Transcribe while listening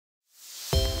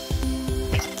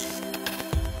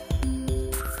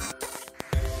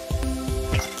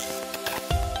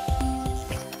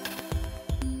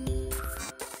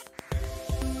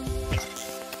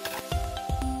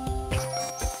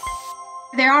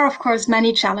there are, of course,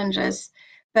 many challenges,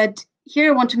 but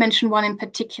here I want to mention one in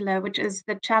particular, which is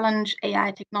the challenge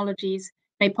AI technologies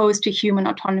may pose to human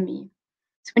autonomy.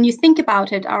 So when you think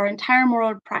about it, our entire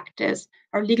moral practice,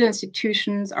 our legal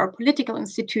institutions, our political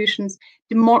institutions,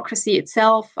 democracy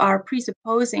itself are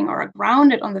presupposing or are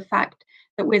grounded on the fact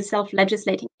that we're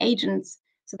self-legislating agents,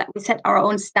 so that we set our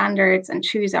own standards and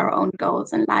choose our own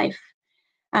goals in life.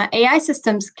 AI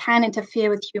systems can interfere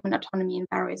with human autonomy in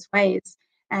various ways.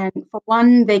 And for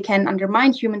one, they can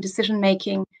undermine human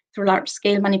decision-making through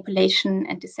large-scale manipulation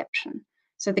and deception.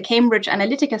 So the Cambridge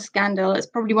Analytica scandal is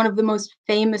probably one of the most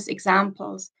famous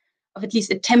examples of at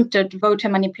least attempted voter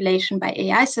manipulation by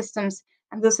AI systems,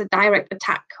 and thus a direct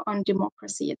attack on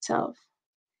democracy itself.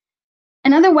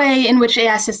 Another way in which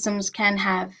AI systems can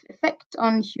have effect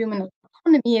on human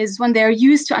autonomy is when they are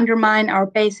used to undermine our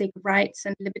basic rights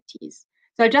and liberties.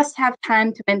 So I just have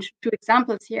time to mention two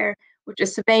examples here, which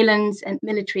is surveillance and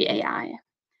military AI.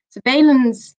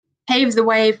 Surveillance paves the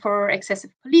way for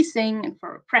excessive policing and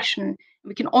for oppression.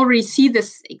 We can already see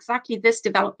exactly this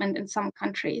development in some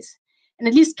countries. And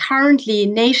at least currently,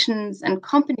 nations and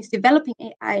companies developing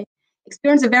AI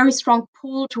experience a very strong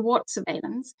pull towards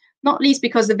surveillance, not least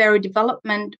because the very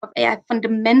development of AI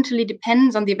fundamentally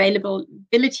depends on the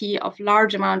availability of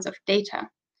large amounts of data.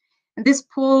 And this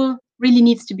pull really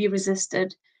needs to be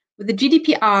resisted. With the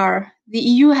GDPR, the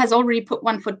EU has already put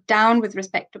one foot down with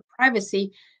respect to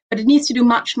privacy, but it needs to do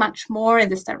much, much more in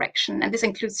this direction. And this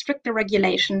includes stricter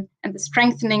regulation and the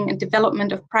strengthening and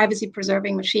development of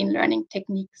privacy-preserving machine learning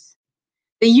techniques.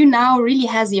 The EU now really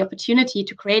has the opportunity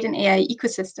to create an AI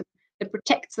ecosystem that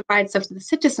protects the rights of the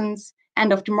citizens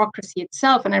and of democracy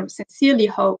itself, and I sincerely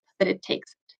hope that it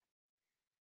takes it.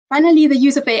 Finally, the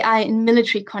use of AI in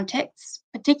military contexts,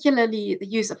 particularly the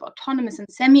use of autonomous and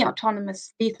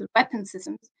semi-autonomous lethal weapon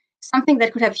systems, is something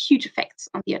that could have huge effects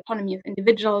on the autonomy of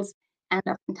individuals and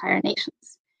of entire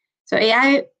nations. So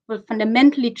AI will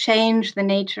fundamentally change the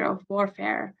nature of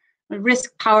warfare, will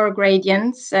risk power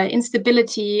gradients,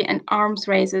 instability, and arms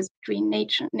races between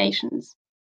nations.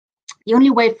 The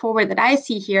only way forward that I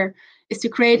see here is to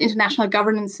create international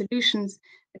governance solutions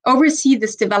that oversee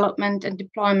this development and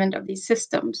deployment of these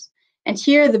systems. And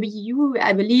here the EU,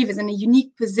 I believe, is in a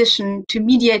unique position to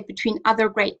mediate between other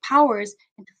great powers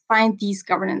and to find these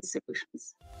governance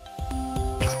solutions.